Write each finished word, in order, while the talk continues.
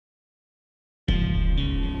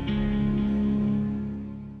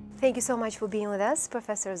Thank you so much for being with us,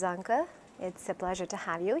 Professor Zanca. It's a pleasure to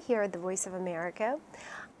have you here at the Voice of America.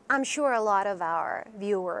 I'm sure a lot of our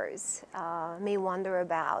viewers may wonder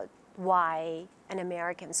about why an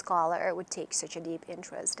American scholar would take such a deep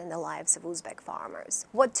interest in the lives of Uzbek farmers.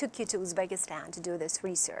 What took you to Uzbekistan to do this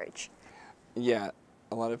research? Yeah,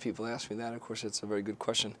 a lot of people ask me that. Of course, it's a very good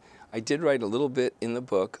question. I did write a little bit in the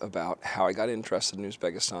book about how I got interested in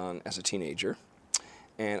Uzbekistan as a teenager.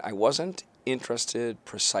 And I wasn't interested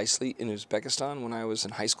precisely in Uzbekistan when I was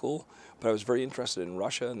in high school, but I was very interested in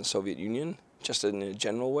Russia and the Soviet Union, just in a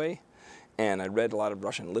general way. And I read a lot of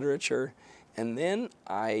Russian literature. And then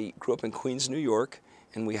I grew up in Queens, New York,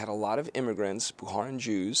 and we had a lot of immigrants, Bukharan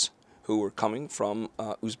Jews, who were coming from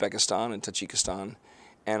Uzbekistan and Tajikistan.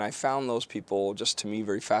 And I found those people, just to me,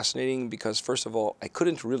 very fascinating because, first of all, I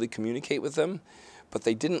couldn't really communicate with them, but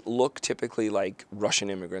they didn't look typically like Russian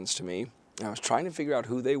immigrants to me. And I was trying to figure out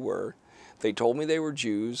who they were. They told me they were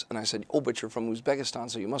Jews, and I said, "Oh, but you're from Uzbekistan,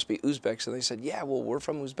 so you must be Uzbeks." And they said, "Yeah, well, we're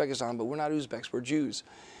from Uzbekistan, but we're not Uzbeks, we're Jews."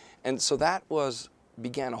 And so that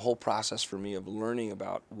began a whole process for me of learning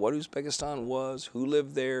about what Uzbekistan was, who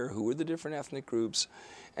lived there, who were the different ethnic groups.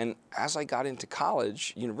 And as I got into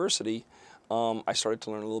college, university, I started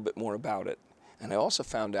to learn a little bit more about it. And I also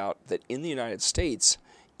found out that in the United States,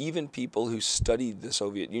 even people who studied the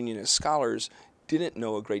Soviet Union as scholars didn't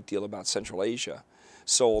know a great deal about Central Asia.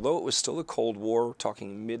 So although it was still the Cold War,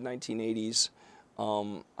 talking mid-1980s,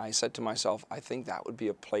 I said to myself, I think that would be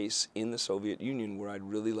a place in the Soviet Union where I'd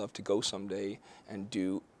really love to go someday and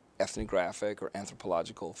do ethnographic or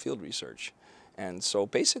anthropological field research. And so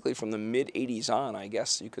basically from the mid-80s on, I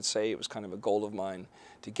guess you could say it was kind of a goal of mine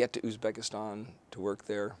to get to Uzbekistan, to work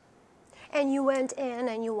there. And you went in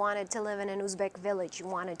and you wanted to live in an Uzbek village. You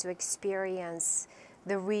wanted to experience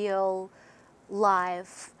the real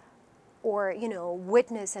life, or,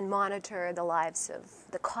 witness and monitor the lives of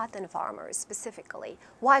the cotton farmers specifically.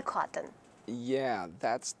 Why cotton? Yeah,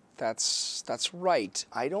 that's right.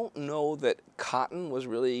 I don't know that cotton was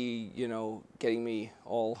really, getting me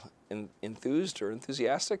all enthused or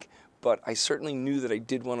enthusiastic, but I certainly knew that I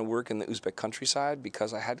did want to work in the Uzbek countryside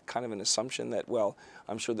because I had kind of an assumption that, well,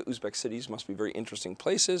 I'm sure the Uzbek cities must be very interesting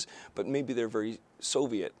places, but maybe they're very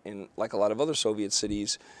Soviet, and like a lot of other Soviet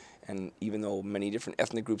cities. And even though many different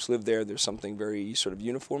ethnic groups live there, there's something very sort of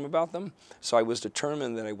uniform about them. So I was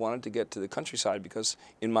determined that I wanted to get to the countryside because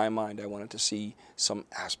in my mind I wanted to see some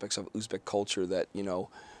aspects of Uzbek culture that,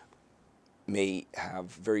 may have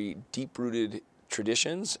very deep-rooted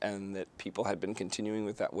traditions and that people had been continuing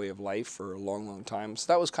with that way of life for a long, long time.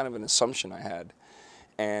 So that was kind of an assumption I had.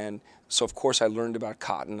 And so of course I learned about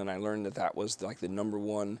cotton, and I learned that that was like the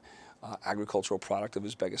 #1 agricultural product of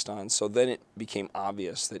Uzbekistan. So then it became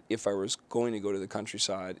obvious that if I was going to go to the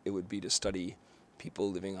countryside, it would be to study people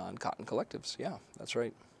living on cotton collectives. Yeah, that's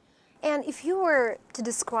right. And if you were to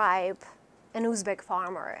describe an Uzbek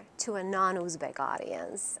farmer to a non-Uzbek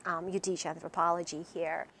audience, you teach anthropology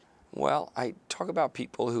here. Well, I talk about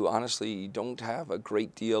people who honestly don't have a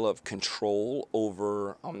great deal of control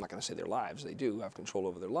over, I'm not going to say their lives, they do have control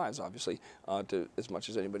over their lives, obviously, as much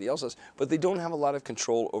as anybody else does, but they don't have a lot of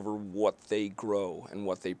control over what they grow and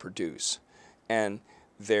what they produce. And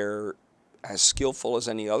they're as skillful as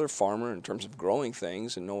any other farmer in terms of growing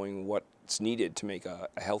things and knowing what's needed to make a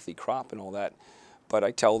healthy crop and all that. But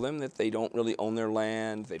I tell them that they don't really own their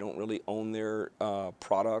land, they don't really own their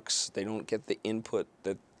products, they don't get the input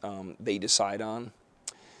that they decide on.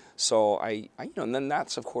 So and then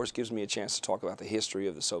that's of course gives me a chance to talk about the history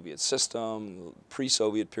of the Soviet system, the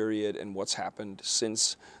pre-Soviet period, and what's happened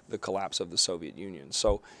since the collapse of the Soviet Union.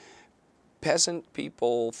 So peasant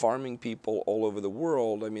people, farming people all over the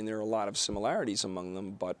world, I mean, there are a lot of similarities among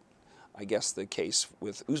them, but I guess the case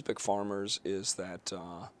with Uzbek farmers is that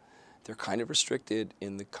they're kind of restricted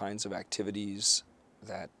in the kinds of activities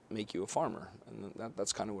that make you a farmer, and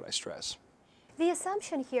that's kind of what I stress. The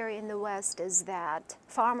assumption here in the West is that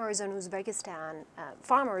farmers in Uzbekistan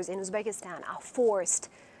are forced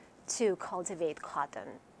to cultivate cotton,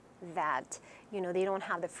 that they don't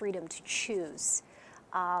have the freedom to choose.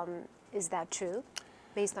 Is that true,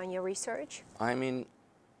 based on your research? I mean,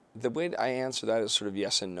 the way I answer that is sort of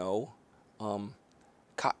yes and no.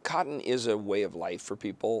 Cotton is a way of life for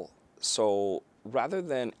people, so rather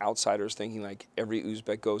than outsiders thinking like every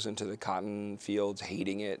Uzbek goes into the cotton fields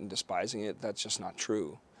hating it and despising it, that's just not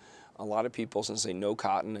true. A lot of people, since they know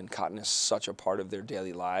cotton, and cotton is such a part of their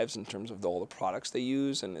daily lives in terms of all the products they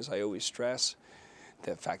use, and as I always stress,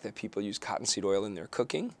 the fact that people use cottonseed oil in their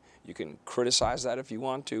cooking, you can criticize that if you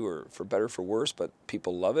want to, or for better or for worse, but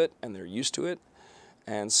people love it and they're used to it.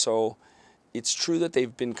 And so it's true that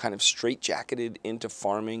they've been kind of straitjacketed into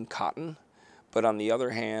farming cotton, But on the other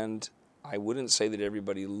hand, I wouldn't say that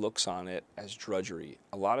everybody looks on it as drudgery.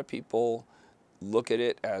 A lot of people look at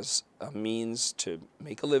it as a means to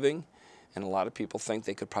make a living, and a lot of people think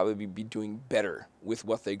they could probably be doing better with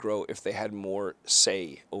what they grow if they had more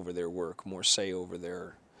say over their work, more say over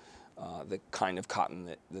their the kind of cotton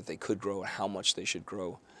that they could grow and how much they should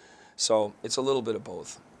grow. So it's a little bit of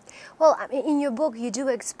both. Well, I mean, in your book, you do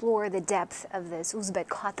explore the depth of this Uzbek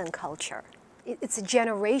cotton culture. It's a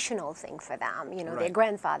generational thing for them. You know, their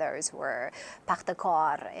grandfathers were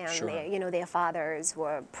pakhtakor, and their fathers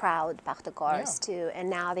were proud pakhtakors too, and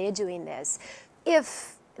now they're doing this.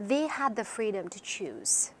 If they had the freedom to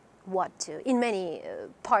choose what to, in many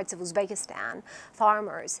parts of Uzbekistan,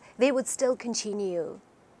 farmers, they would still continue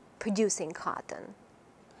producing cotton.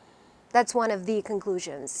 That's one of the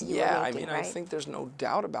conclusions you were making, I mean, right? I think there's no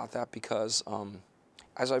doubt about that because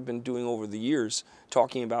as I've been doing over the years,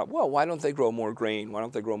 talking about, well, why don't they grow more grain? Why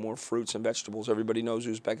don't they grow more fruits and vegetables? Everybody knows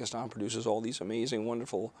Uzbekistan produces all these amazing,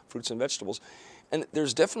 wonderful fruits and vegetables. And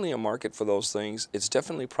there's definitely a market for those things. It's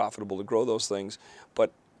definitely profitable to grow those things.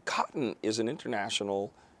 But cotton is an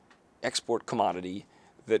international export commodity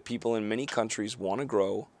that people in many countries want to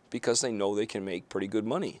grow because they know they can make pretty good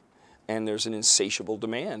money. And there's an insatiable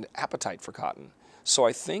demand, appetite for cotton. So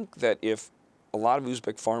I think that if a lot of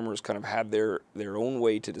Uzbek farmers kind of had their own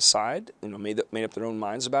way to decide, made up their own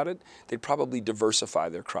minds about it, they'd probably diversify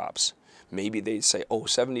their crops. Maybe they'd say, oh,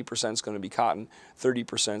 70% is going to be cotton,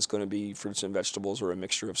 30% is going to be fruits and vegetables or a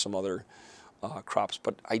mixture of some other crops.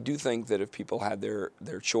 But I do think that if people had their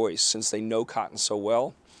choice, since they know cotton so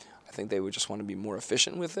well, I think they would just want to be more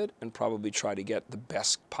efficient with it and probably try to get the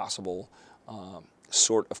best possible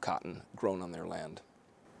sort of cotton grown on their land.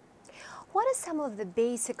 What are some of the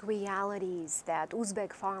basic realities that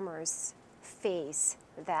Uzbek farmers face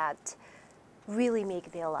that really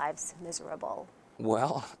make their lives miserable?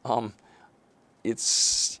 Well,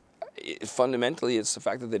 fundamentally it's the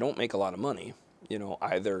fact that they don't make a lot of money,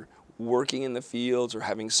 either working in the fields or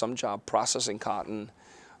having some job processing cotton,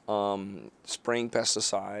 spraying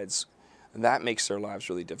pesticides. And that makes their lives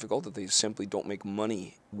really difficult, that they simply don't make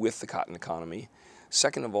money with the cotton economy.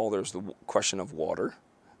 Second of all, there's the question of water,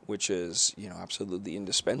 which is absolutely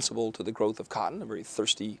indispensable to the growth of cotton, a very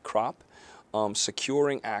thirsty crop.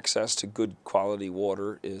 Securing access to good quality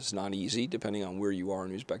water is not easy, depending on where you are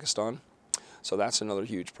in Uzbekistan. So that's another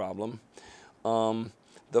huge problem.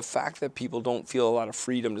 The fact that people don't feel a lot of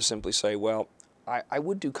freedom to simply say, well, I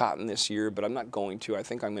would do cotton this year, but I'm not going to. I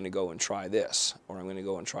think I'm going to go and try this, or I'm going to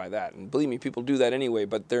go and try that. And believe me, people do that anyway,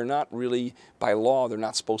 but they're not really, by law, they're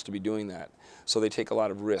not supposed to be doing that. So they take a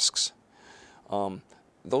lot of risks.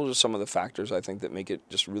 Those are some of the factors, I think, that make it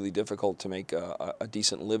just really difficult to make a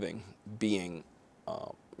decent living being,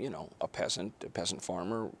 a peasant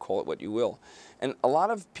farmer, call it what you will. And a lot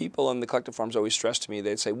of people in the collective farms always stress to me,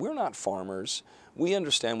 they'd say, we're not farmers. We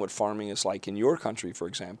understand what farming is like in your country, for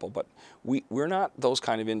example, but we're not those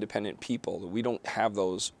kind of independent people. We don't have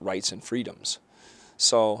those rights and freedoms.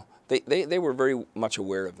 So they were very much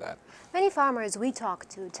aware of that. Many farmers we talk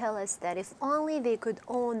to tell us that if only they could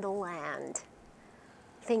own the land,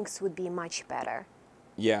 things would be much better.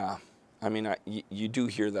 Yeah, I mean, you do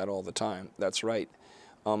hear that all the time. That's right.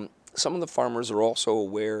 Some of the farmers are also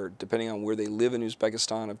aware, depending on where they live in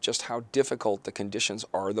Uzbekistan, of just how difficult the conditions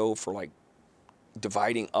are, though, for like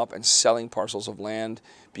dividing up and selling parcels of land,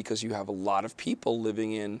 because you have a lot of people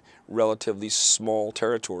living in relatively small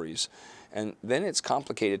territories. And then it's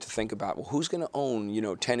complicated to think about, well, who's going to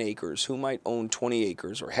own, 10 acres? Who might own 20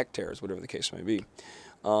 acres or hectares, whatever the case may be?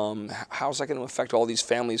 How's that going to affect all these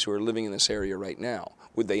families who are living in this area right now?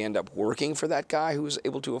 Would they end up working for that guy who was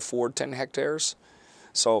able to afford 10 hectares?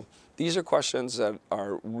 So these are questions that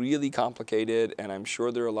are really complicated, and I'm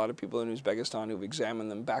sure there are a lot of people in Uzbekistan who've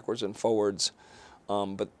examined them backwards and forwards.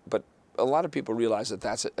 But a lot of people realize that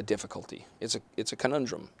that's a difficulty. It's a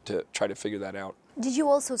conundrum to try to figure that out. Did you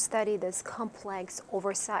also study this complex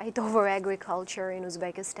oversight over agriculture in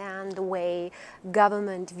Uzbekistan, the way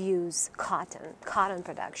government views cotton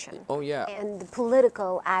production? Oh, yeah. And the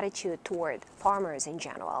political attitude toward farmers in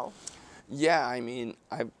general? Yeah, I mean,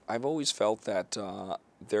 I've always felt that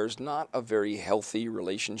there's not a very healthy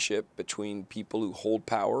relationship between people who hold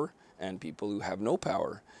power and people who have no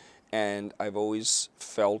power. And I've always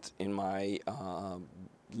felt in my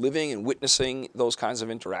living and witnessing those kinds of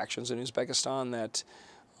interactions in Uzbekistan that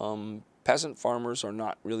peasant farmers are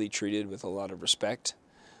not really treated with a lot of respect,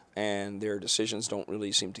 and their decisions don't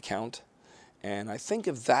really seem to count. And I think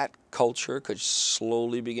if that culture could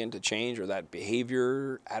slowly begin to change, or that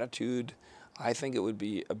behavior, attitude, I think it would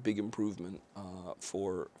be a big improvement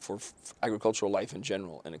for agricultural life in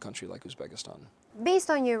general in a country like Uzbekistan. Based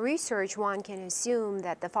on your research, one can assume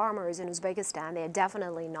that the farmers in Uzbekistan, they're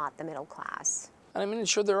definitely not the middle class. And I mean,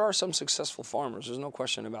 sure, there are some successful farmers. There's no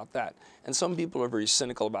question about that. And some people are very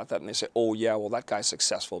cynical about that, and they say, oh, yeah, well, that guy's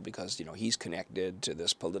successful because, you know, he's connected to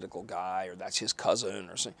this political guy, or that's his cousin,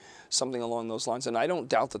 or something along those lines. And I don't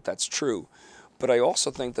doubt that that's true. But I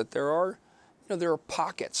also think that there are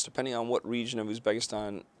pockets, depending on what region of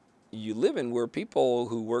Uzbekistan you live in, where people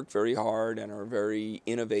who work very hard and are very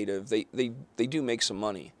innovative, they do make some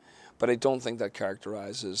money. But I don't think that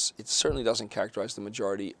it certainly doesn't characterize the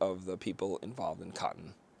majority of the people involved in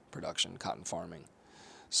cotton production, cotton farming.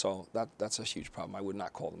 So that's a huge problem. I would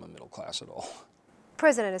not call them a middle class at all.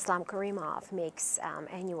 President Islam Karimov makes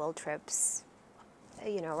annual trips,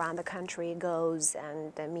 around the country, goes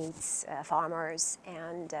and meets farmers.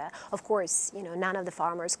 And of course, none of the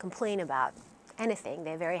farmers complain about anything.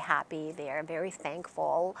 They're very happy. They're very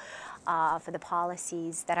thankful for the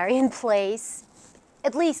policies that are in place.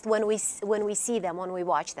 At least when we see them, when we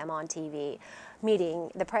watch them on TV, meeting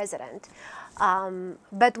the president.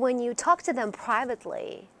 But when you talk to them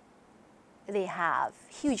privately, they have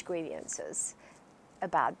huge grievances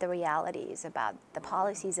about the realities, about the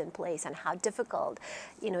policies in place, and how difficult,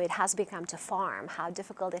 it has become to farm, how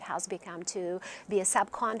difficult it has become to be a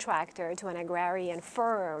subcontractor to an agrarian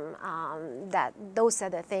firm. That those are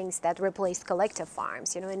the things that replaced collective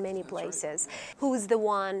farms, in many places. Right. Who's the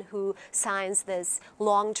one who signs this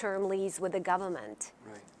long-term lease with the government?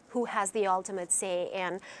 Right. Who has the ultimate say,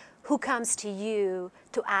 and who comes to you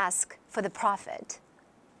to ask for the profit?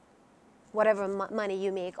 Whatever money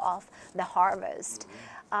you make off the harvest.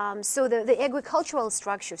 Mm-hmm. So the agricultural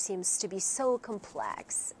structure seems to be so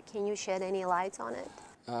complex. Can you shed any light on it?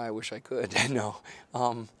 I wish I could. No.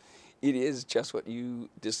 It is just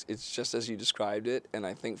it's just as you described it, and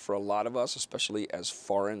I think for a lot of us, especially as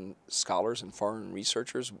foreign scholars and foreign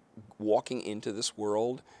researchers, walking into this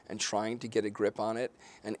world and trying to get a grip on it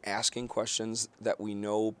and asking questions that we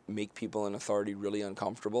know make people in authority really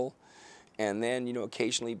uncomfortable, and then,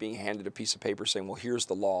 occasionally being handed a piece of paper saying, well, here's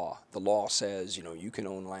the law. The law says, you can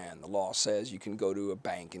own land. The law says you can go to a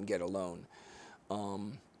bank and get a loan.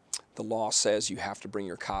 The law says you have to bring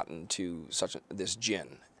your cotton to this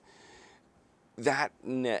gin. That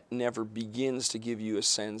never begins to give you a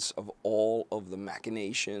sense of all of the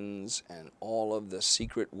machinations and all of the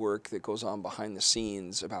secret work that goes on behind the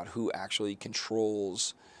scenes about who actually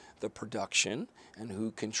controls the production and who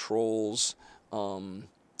controls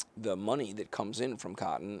the money that comes in from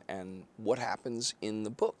cotton, and what happens in the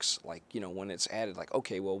books. Like, when it's added, like,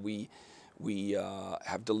 okay, well, we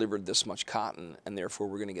have delivered this much cotton, and therefore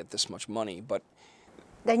we're going to get this much money. But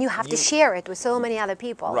then you have to share it with so many other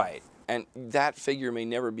people. Right. And that figure may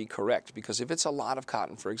never be correct, because if it's a lot of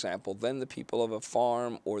cotton, for example, then the people of a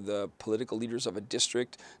farm or the political leaders of a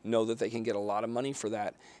district know that they can get a lot of money for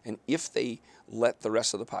that. And if they let the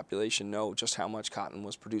rest of the population know just how much cotton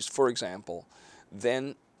was produced, for example,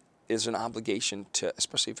 then is an obligation to,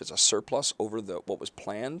 especially if it's a surplus over what was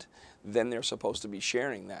planned, then they're supposed to be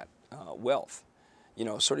sharing that wealth,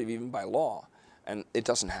 sort of even by law. And it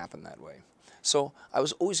doesn't happen that way. So I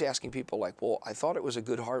was always asking people, like, well, I thought it was a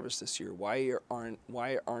good harvest this year. Why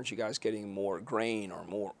aren't you guys getting more grain or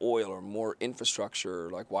more oil or more infrastructure?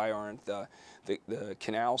 Like, why aren't the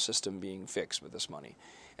canal system being fixed with this money?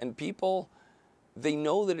 And people, they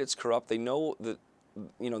know that it's corrupt. They know that,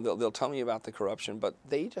 they'll tell me about the corruption, but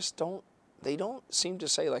they just don't seem to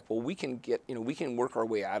say, like, well, we can work our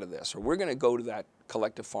way out of this, or we're going to go to that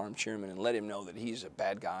collective farm chairman and let him know that he's a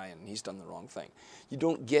bad guy and he's done the wrong thing. You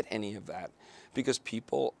don't get any of that because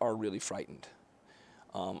people are really frightened.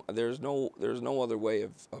 There's no other way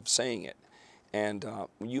of saying it. And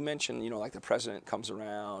you mentioned, like the president comes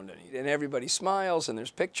around and everybody smiles and there's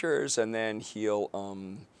pictures, and then he'll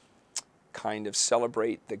kind of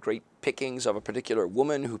celebrate the great pickings of a particular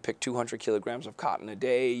woman who picked 200 kilograms of cotton a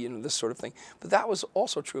day, this sort of thing. But that was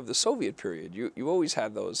also true of the Soviet period. You always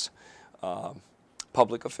had those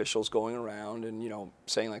public officials going around and,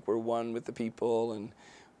 saying, like, we're one with the people, and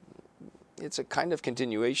it's a kind of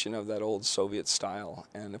continuation of that old Soviet style.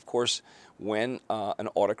 And of course, when an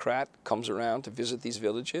autocrat comes around to visit these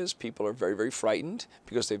villages, people are very, very frightened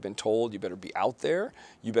because they've been told, you better be out there,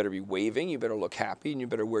 you better be waving, you better look happy, and you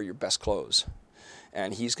better wear your best clothes.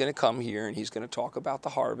 And he's going to come here and he's going to talk about the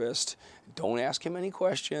harvest. Don't ask him any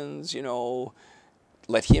questions,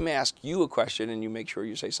 let him ask you a question, and you make sure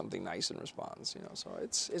you say something nice in response. You know, so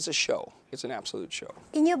it's a show. It's an absolute show.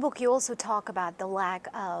 In your book, you also talk about the lack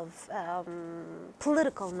of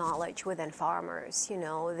political knowledge within farmers. You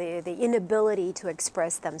know, the inability to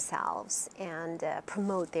express themselves and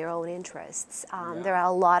promote their own interests. There are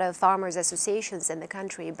a lot of farmers' associations in the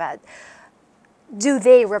country, but do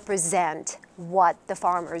they represent what the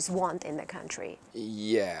farmers want in the country?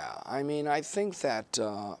 Yeah, I mean, I think that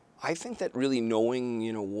really knowing,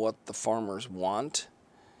 you know, what the farmers want,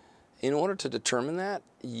 in order to determine that,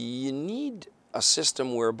 you need a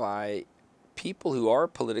system whereby people who are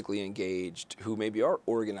politically engaged, who maybe are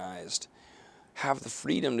organized, have the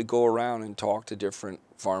freedom to go around and talk to different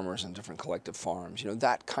farmers and different collective farms. You know,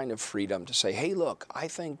 that kind of freedom to say, hey, look, I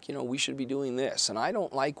think, you know, we should be doing this, and I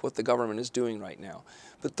don't like what the government is doing right now.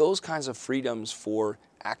 But those kinds of freedoms for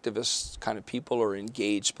activist kind of people or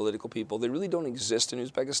engaged political people, they really don't exist in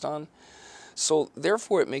Uzbekistan. So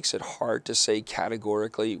therefore, it makes it hard to say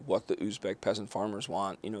categorically what the Uzbek peasant farmers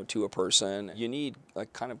want, you know, to a person. You need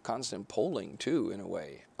like kind of constant polling too, in a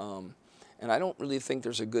way. And I don't really think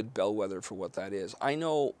there's a good bellwether for what that is. I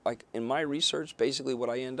know, like in my research, basically what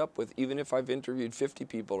I end up with, even if I've interviewed 50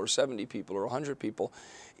 people or 70 people or 100 people,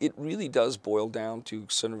 it really does boil down to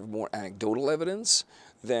sort of more anecdotal evidence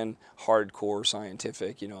than hardcore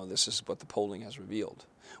scientific, you know, this is what the polling has revealed.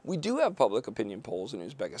 We do have public opinion polls in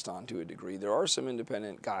Uzbekistan to a degree. There are some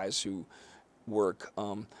independent guys who work.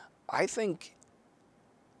 I think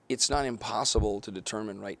it's not impossible to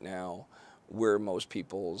determine right now where most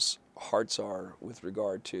people's hearts are with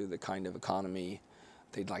regard to the kind of economy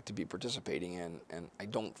they'd like to be participating in, and I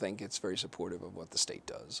don't think it's very supportive of what the state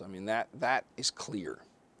does. I mean, that is clear.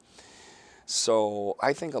 So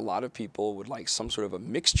I think a lot of people would like some sort of a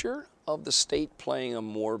mixture of the state playing a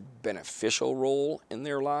more beneficial role in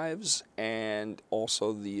their lives, and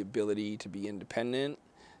also the ability to be independent,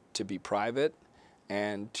 to be private,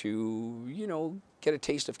 and to, you know, get a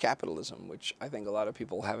taste of capitalism, which I think a lot of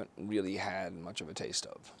people haven't really had much of a taste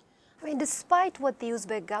of. I mean, despite what the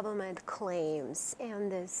Uzbek government claims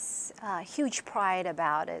and this huge pride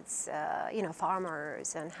about its, you know,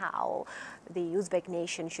 farmers and how the Uzbek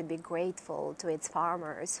nation should be grateful to its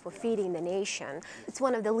farmers for feeding the nation, it's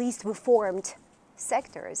one of the least reformed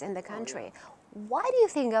sectors in the country. Why do you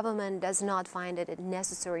think government does not find it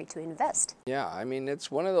necessary to invest? Yeah, I mean, it's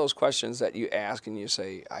one of those questions that you ask and you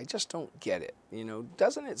say, I just don't get it. You know,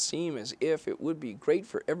 doesn't it seem as if it would be great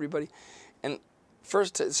for everybody? And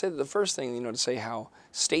first, the first thing, you know, to say how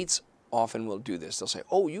states often will do this. They'll say,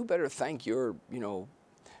 oh, you better thank your, you know,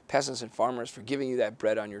 peasants and farmers for giving you that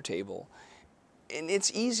bread on your table. And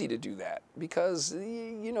it's easy to do that because,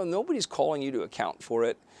 you know, nobody's calling you to account for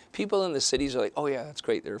it. People in the cities are like, oh, yeah, that's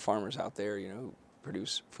great. There are farmers out there, you know, who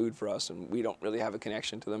produce food for us, and we don't really have a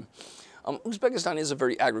connection to them. Uzbekistan is a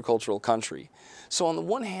very agricultural country. So on the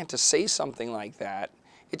one hand, to say something like that,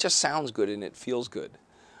 it just sounds good and it feels good.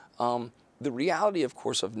 The reality, of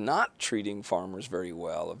course, of not treating farmers very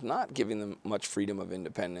well, of not giving them much freedom of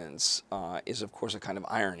independence, is, of course, a kind of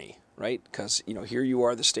irony, right? Because, you know, here you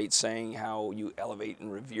are, the state saying how you elevate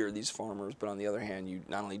and revere these farmers, but on the other hand, you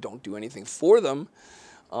not only don't do anything for them,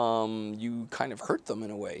 you kind of hurt them in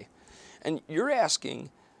a way. And you're asking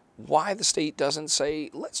why the state doesn't say,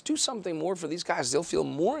 let's do something more for these guys. They'll feel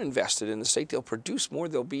more invested in the state. They'll produce more.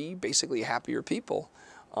 They'll be basically happier people.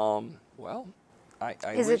 Well,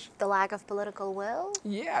 Is it the lack of political will?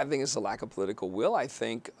 Yeah, I think it's the lack of political will. I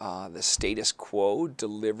think the status quo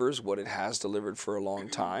delivers what it has delivered for a long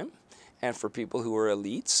time. And for people who are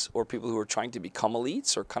elites or people who are trying to become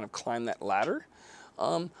elites or kind of climb that ladder,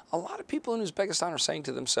 a lot of people in Uzbekistan are saying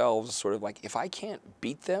to themselves sort of like, if I can't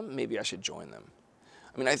beat them, maybe I should join them.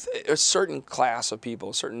 I mean, a certain class of people,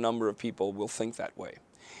 a certain number of people will think that way.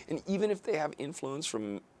 And even if they have influence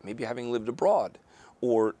from maybe having lived abroad,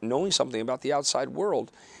 or knowing something about the outside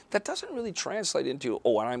world, that doesn't really translate into,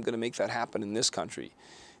 oh, and I'm going to make that happen in this country.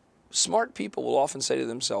 Smart people will often say to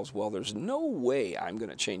themselves, well, there's no way I'm going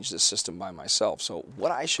to change this system by myself. So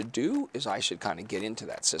what I should do is I should kind of get into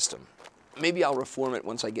that system. Maybe I'll reform it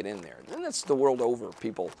once I get in there. And that's the world over.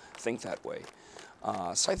 People think that way.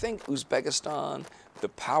 So I think Uzbekistan, the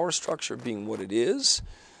power structure being what it is,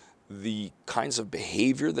 the kinds of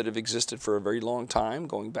behavior that have existed for a very long time,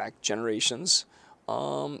 going back generations,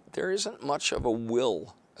 there isn't much of a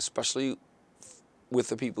will, especially with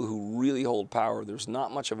the people who really hold power. There's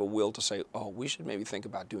not much of a will to say, oh, we should maybe think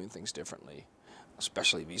about doing things differently,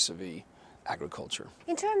 especially vis-a-vis agriculture.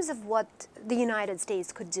 In terms of what the United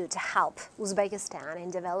States could do to help Uzbekistan in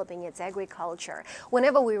developing its agriculture,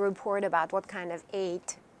 whenever we report about what kind of aid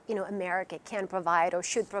America can provide or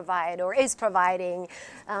should provide or is providing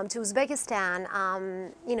to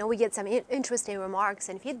Uzbekistan, we get some interesting remarks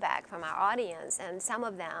and feedback from our audience, and some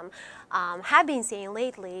of them have been saying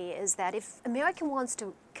lately is that if America wants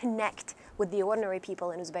to connect with the ordinary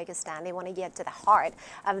people in Uzbekistan, they want to get to the heart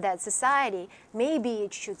of that society, maybe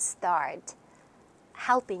it should start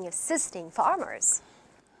helping, assisting farmers.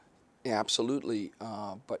 Yeah, absolutely.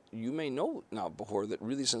 But you may know, Navbahor, that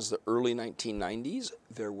really since the early 1990s,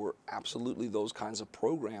 there were absolutely those kinds of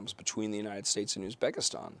programs between the United States and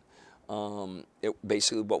Uzbekistan.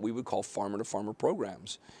 Basically what we would call farmer-to-farmer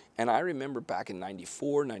programs. And I remember back in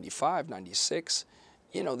 94, 95, 96,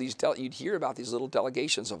 you'd hear about these little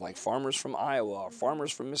delegations of like farmers from Iowa, or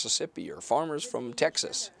farmers from Mississippi, or farmers from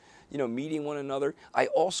Texas, meeting one another. I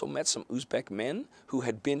also met some Uzbek men who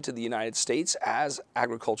had been to the United States as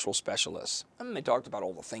agricultural specialists. And they talked about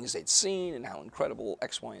all the things they'd seen and how incredible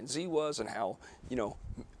X, Y, and Z was and how,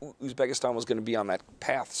 Uzbekistan was going to be on that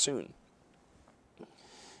path soon.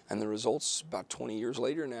 And the results about 20 years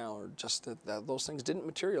later now are just that those things didn't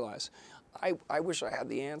materialize. I wish I had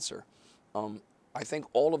the answer. I think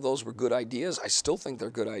all of those were good ideas. I still think they're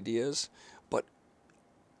good ideas. But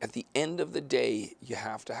at the end of the day, you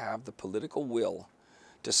have to have the political will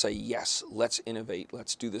to say, yes, let's innovate,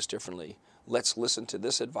 let's do this differently, let's listen to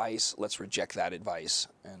this advice, let's reject that advice.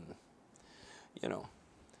 And,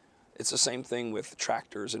 it's the same thing with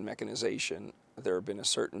tractors and mechanization. There have been a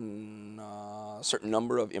certain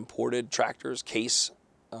number of imported tractors. Case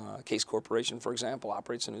Corporation, for example,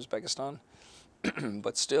 operates in Uzbekistan.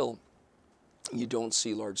 But still, you don't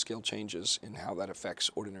see large-scale changes in how that affects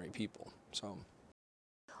ordinary people. So,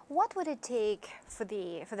 what would it take for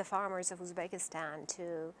the farmers of Uzbekistan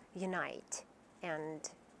to unite and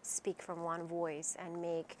speak from one voice and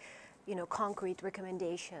make, concrete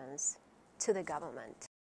recommendations to the government?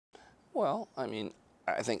 Well,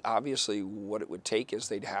 I think obviously what it would take is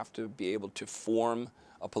they'd have to be able to form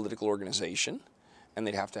a political organization, and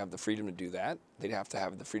they'd have to have the freedom to do that. They'd have to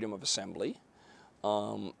have the freedom of assembly.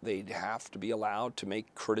 They'd have to be allowed to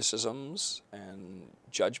make criticisms and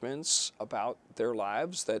judgments about their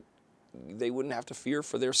lives that they wouldn't have to fear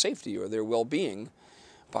for their safety or their well-being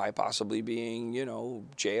by possibly being,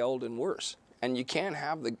 jailed and worse. And you can't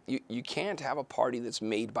have you can't have a party that's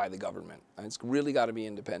made by the government. And it's really got to be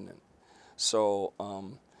independent. So,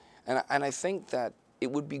 and I think that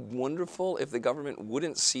it would be wonderful if the government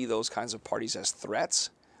wouldn't see those kinds of parties as threats,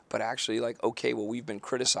 but actually like, okay, well, we've been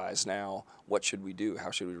criticized now. What should we do? How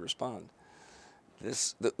should we respond?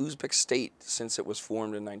 The Uzbek state, since it was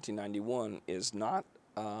formed in 1991, is not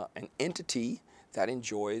an entity that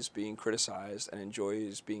enjoys being criticized and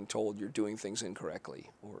enjoys being told you're doing things incorrectly,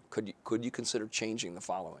 or could you consider changing the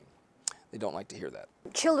following? They don't like to hear that.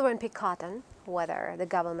 Children pick cotton, whether the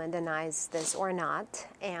government denies this or not,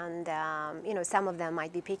 and some of them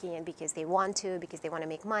might be picking it because they want to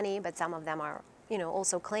make money, but some of them are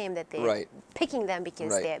also claim that they're picking them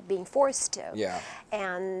because they're being forced to. Yeah.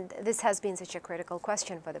 And this has been such a critical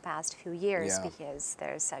question for the past few years because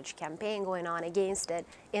there's such campaign going on against it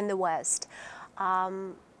in the West.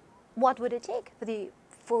 What would it take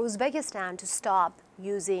for Uzbekistan to stop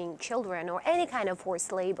using children or any kind of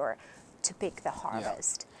forced labor to pick the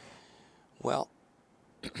harvest? Yeah. Well,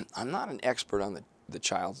 I'm not an expert on the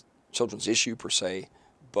children's issue per se,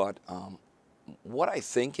 but what I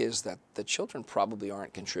think is that the children probably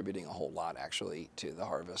aren't contributing a whole lot actually to the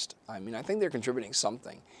harvest. I think they're contributing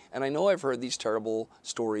something. And I know I've heard these terrible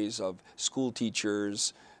stories of school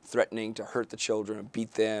teachers threatening to hurt the children and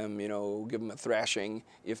beat them, give them a thrashing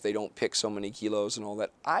if they don't pick so many kilos and all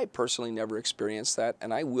that. I personally never experienced that,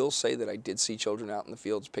 and I will say that I did see children out in the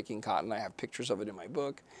fields picking cotton. I have pictures of it in my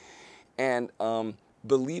book. And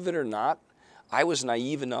believe it or not, I was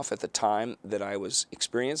naive enough at the time that I was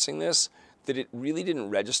experiencing this that it really didn't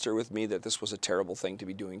register with me that this was a terrible thing to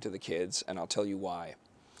be doing to the kids, and I'll tell you why.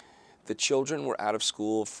 The children were out of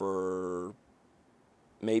school for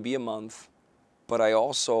maybe a month. But I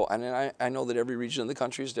also, and I know that every region of the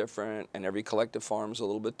country is different and every collective farm is a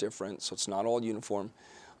little bit different, so it's not all uniform.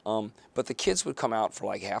 But the kids would come out for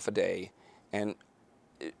like half a day, and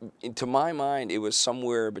to my mind, it was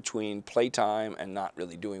somewhere between playtime and not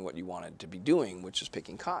really doing what you wanted to be doing, which is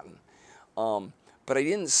picking cotton. But I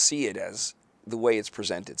didn't see it as the way it's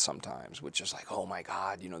presented sometimes, which is like, oh my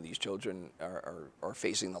God, these children are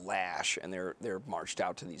facing the lash and they're marched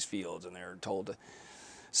out to these fields and they're told to.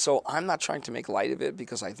 So I'm not trying to make light of it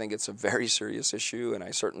because I think it's a very serious issue, and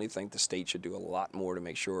I certainly think the state should do a lot more to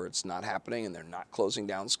make sure it's not happening and they're not closing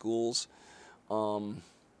down schools. I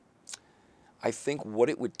think what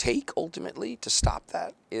it would take ultimately to stop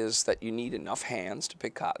that is that you need enough hands to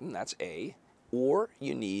pick cotton, that's A, or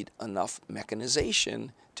you need enough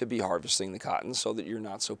mechanization to be harvesting the cotton so that you're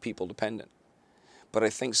not so people dependent. But I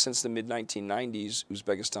think since the mid-1990s,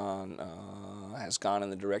 Uzbekistan has gone in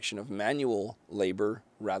the direction of manual labor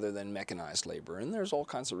rather than mechanized labor. And there's all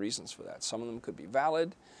kinds of reasons for that. Some of them could be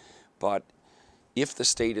valid, but if the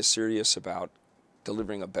state is serious about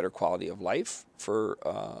delivering a better quality of life for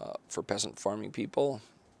peasant farming people,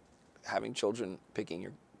 having children picking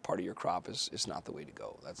your part of your crop is not the way to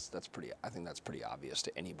go. I think that's pretty obvious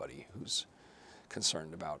to anybody who's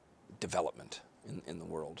concerned about development in the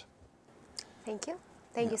world. Thank you.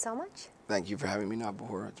 Thank you so much. Thank you for having me,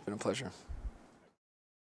 Navbahor. It's been a pleasure.